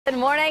Good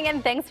morning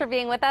and thanks for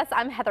being with us.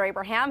 I'm Heather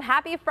Abraham.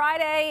 Happy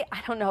Friday.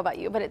 I don't know about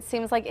you, but it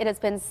seems like it has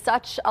been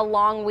such a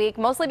long week,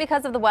 mostly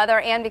because of the weather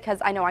and because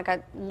I know I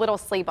got little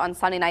sleep on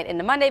Sunday night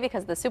into Monday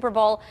because of the Super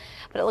Bowl.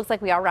 But it looks like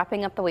we are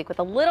wrapping up the week with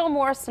a little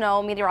more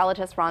snow.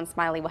 Meteorologist Ron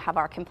Smiley will have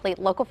our complete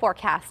local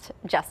forecast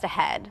just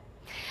ahead.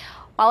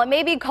 While it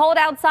may be cold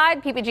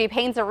outside, PPG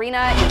Paints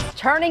Arena is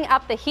turning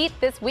up the heat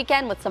this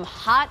weekend with some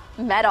hot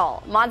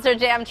metal. Monster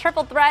Jam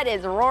Triple Threat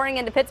is roaring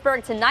into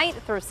Pittsburgh tonight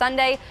through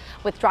Sunday,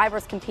 with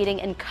drivers competing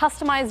in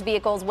customized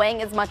vehicles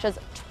weighing as much as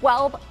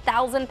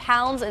 12,000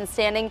 pounds and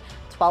standing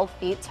 12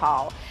 feet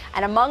tall.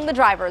 And among the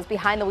drivers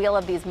behind the wheel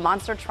of these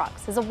monster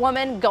trucks is a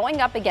woman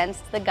going up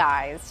against the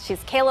guys.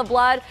 She's Kayla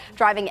Blood,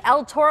 driving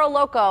El Toro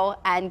Loco,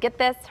 and get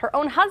this, her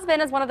own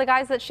husband is one of the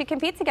guys that she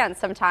competes against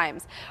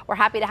sometimes. We're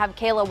happy to have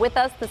Kayla with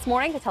us this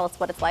morning to tell us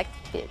what it's like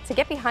to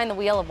get behind the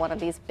wheel of one of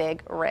these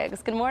big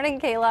rigs. Good morning,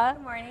 Kayla.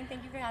 Good morning.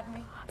 Thank you for having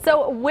me.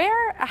 So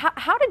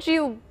how did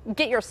you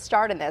get your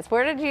start in this?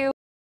 Where did you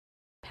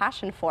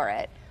passion for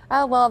it?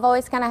 Well, I've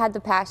always kind of had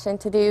the passion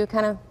to do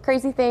kind of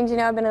crazy things. You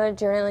know, I've been an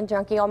adrenaline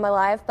junkie all my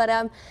life. But,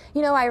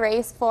 you know, I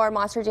raced for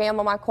Monster Jam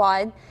on my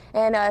quad,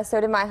 and so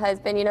did my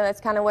husband. You know,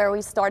 that's kind of where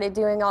we started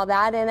doing all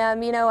that.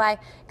 And, you know, I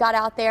got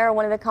out there in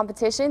one of the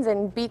competitions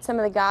and beat some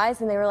of the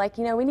guys, and they were like,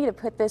 you know, we need to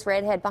put this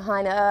redhead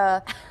behind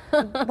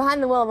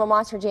behind the wheel of a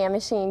Monster Jam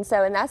machine.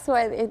 So, and that's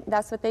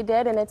what they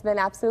did, and it's been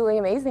absolutely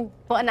amazing.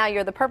 Well, and now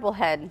you're the purple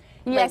head.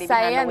 Yes,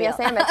 I am. Yes,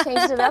 I am. I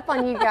changed it up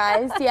on you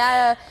guys.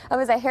 Yeah, I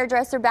was a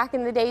hairdresser back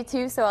in the day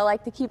too, so I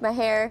like to keep my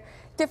hair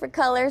different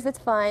colors. It's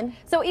fun.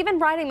 So even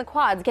riding the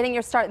quads, getting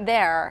your start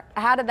there,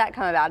 how did that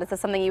come about? Is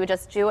this something you would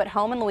just do at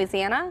home in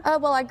Louisiana?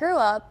 Well, I grew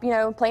up, you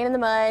know, playing in the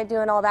mud,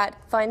 doing all that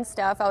fun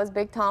stuff. I was a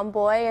big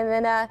tomboy,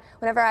 and then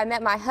whenever I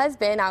met my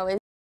husband, I was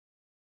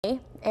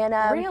and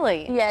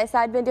really? Yes,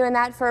 I'd been doing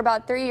that for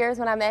about 3 years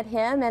when I met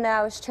him, and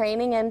I was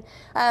training, and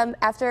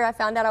after I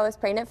found out I was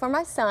pregnant for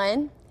my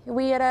son,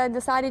 we had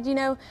decided, you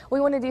know, we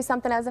want to do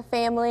something as a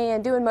family,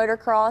 and doing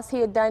motocross. He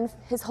had done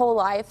his whole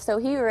life, so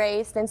he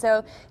raced, and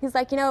so he's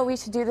like, you know, we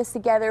should do this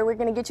together. We're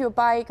going to get you a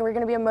bike, and we're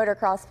going to be a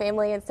motocross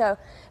family, and so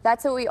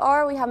that's what we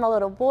are. We have my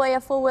little boy,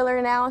 a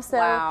four-wheeler now, so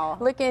wow.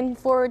 Looking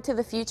forward to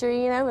the future,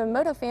 you know, and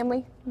moto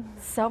family.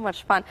 So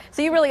much fun.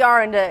 So you really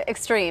are into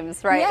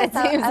extremes, right? Yes,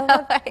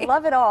 I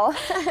love it all.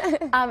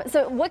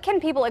 So what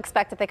can people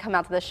expect if they come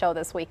out to the show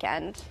this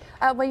weekend?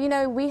 Well, you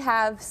know, we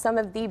have some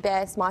of the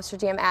best Monster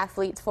Jam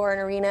athletes for an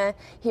arena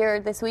here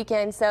this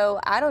weekend, so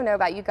I don't know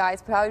about you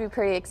guys, but I would be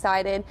pretty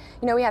excited.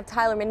 You know, we have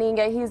Tyler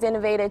Meninga. He's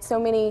innovated so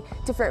many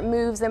different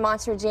moves in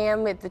Monster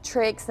Jam with the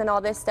tricks and all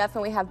this stuff,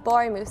 and we have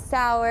Barry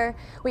Moose-Sauer,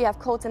 we have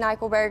Colton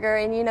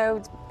Eichelberger, and you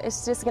know,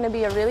 it's just going to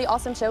be a really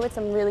awesome show with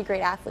some really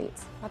great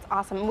athletes. That's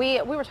awesome. We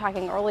were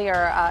talking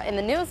earlier in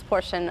the news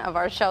portion of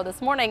our show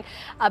this morning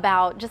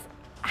about just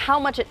how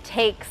much it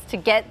takes to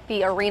get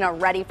the arena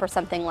ready for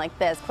something like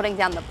this, putting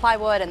down the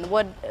plywood and the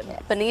wood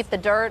beneath the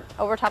dirt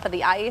over top of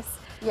the ice.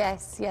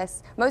 Yes,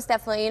 yes, most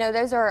definitely. You know,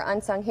 those are our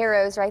unsung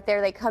heroes right there.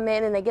 They come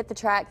in and they get the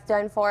tracks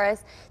done for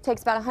us. It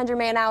takes about 100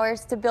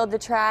 man-hours to build the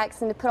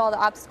tracks and to put all the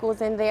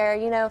obstacles in there,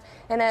 you know,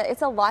 and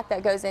it's a lot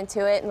that goes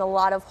into it, and a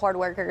lot of hard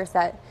workers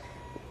that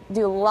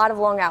do a lot of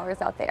long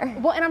hours out there.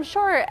 Well, and I'm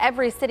sure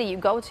every city you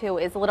go to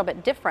is a little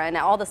bit different.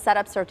 All the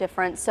setups are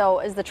different. So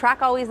is the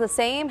track always the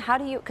same? How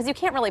do you, because you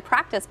can't really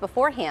practice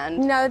beforehand.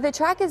 No, the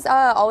track is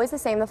always the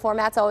same. The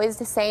format's always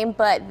the same,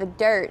 but the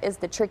dirt is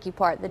the tricky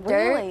part. The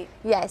dirt, really?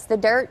 Yes, the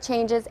dirt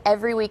changes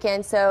every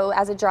weekend. So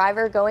as a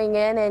driver going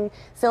in and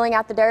filling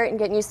out the dirt and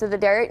getting used to the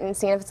dirt and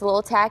seeing if it's a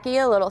little tacky,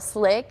 a little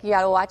slick, you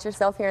got to watch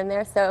yourself here and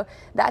there. So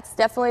that's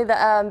definitely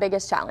the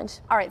biggest challenge.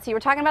 All right, so you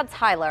were talking about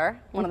Tyler,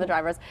 one of the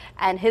drivers,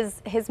 and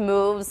his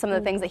moves, some of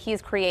the things that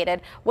he's created.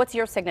 What's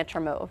your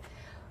signature move?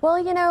 Well,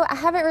 you know, I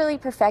haven't really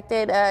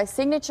perfected a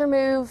signature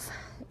move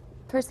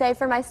per se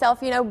for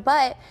myself, you know,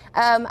 but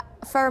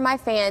for my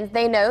fans,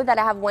 they know that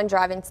I have one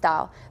driving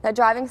style. That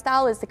driving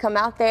style is to come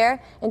out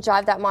there and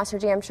drive that Monster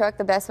Jam truck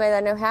the best way that I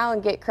know how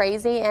and get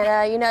crazy.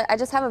 And, you know, I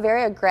just have a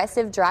very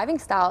aggressive driving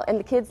style, and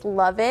the kids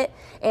love it.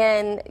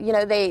 And, you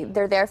know,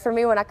 they're there for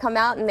me when I come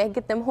out, and they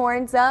get them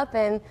horns up,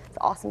 and it's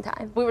an awesome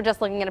time. We were just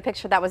looking at a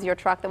picture. That was your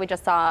truck that we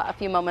just saw a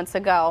few moments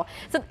ago.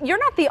 So you're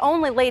not the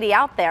only lady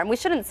out there, and we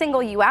shouldn't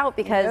single you out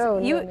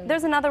because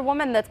there's another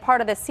woman that's part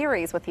of this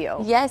series with you.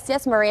 Yes,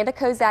 yes, Miranda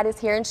Kozad is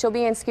here, and she'll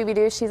be in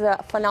Scooby-Doo. She's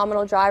a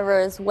phenomenal driver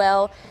as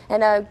well,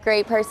 and a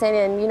great person,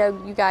 and you know,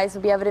 you guys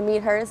will be able to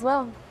meet her as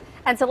well.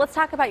 And so let's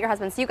talk about your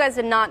husband. So you guys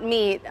did not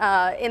meet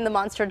in the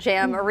Monster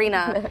Jam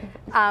arena.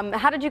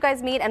 How did you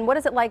guys meet, and what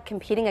is it like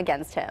competing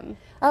against him?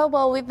 Oh,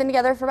 well, we've been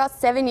together for about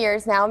 7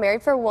 years now,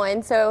 married for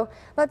 1. So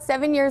about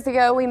 7 years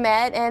ago we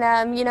met,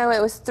 and you know, it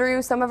was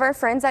through some of our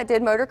friends that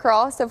did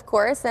motocross, of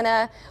course.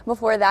 And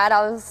before that,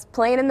 I was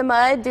playing in the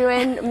mud,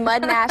 doing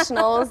mud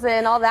nationals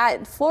and all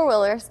that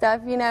four-wheeler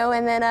stuff, you know.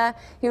 And then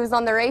he was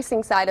on the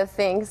racing side of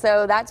things,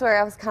 so that's where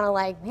I was kind of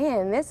like,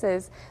 man, this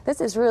is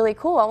really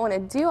cool. I want to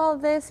do all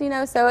of this, you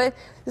know. So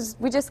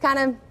we just kind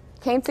of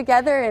came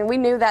together, and we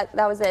knew that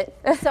that was it.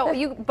 So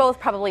you both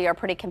probably are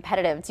pretty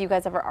competitive. Do you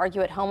guys ever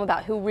argue at home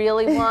about who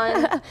really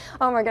won?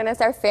 Oh my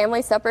goodness, our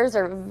family suppers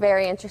are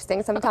very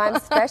interesting sometimes,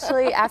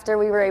 especially after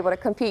we were able to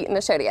compete in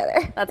the show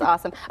together. That's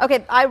awesome.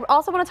 Okay, I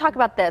also want to talk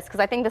about this because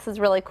I think this is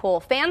really cool.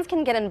 Fans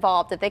can get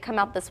involved if they come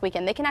out this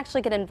weekend. They can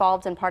actually get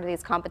involved in part of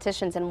these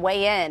competitions and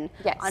weigh in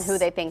on who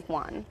they think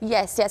won.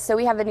 Yes. So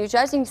we have a new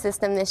judging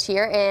system this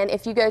year, and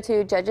if you go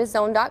to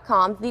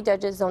judgeszone.com,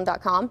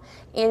 thejudgeszone.com,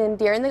 and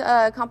during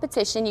the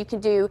competition, you can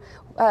do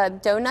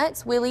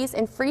donuts, wheelies,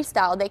 and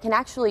freestyle. They can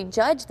actually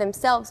judge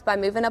themselves by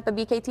moving up a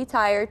BKT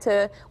tire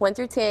to 1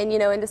 through 10,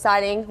 and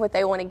deciding what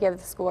they want to give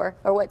the score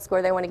or what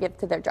score they want to give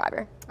to their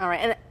driver. All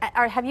right.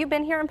 And have you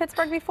been here in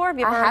Pittsburgh before? Have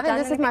you ever I haven't. done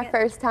This is my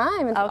first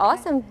time. It's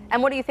awesome.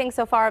 And what do you think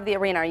so far of the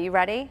arena? Are you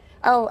ready?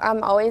 Oh,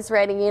 I'm always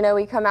ready.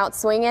 We come out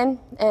swinging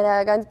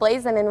and guns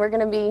blazing, and we're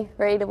going to be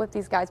ready to whip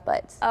these guys'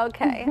 butts.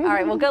 Okay. All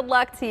right. Well, good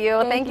luck to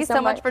you. Thank you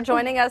so much for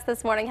joining us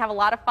this morning. Have a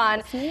lot of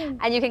fun.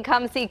 And you can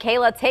come see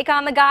Kayla take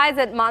on the guys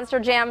at Monster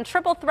Jam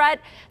Triple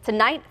Threat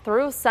tonight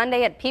through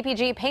Sunday at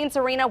PPG Paints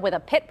Arena with a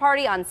pit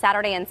party on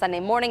Saturday and Sunday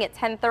morning at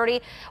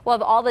 10:30. We'll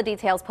have all the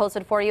details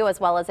posted for you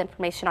as well as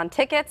information on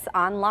tickets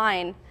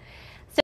online.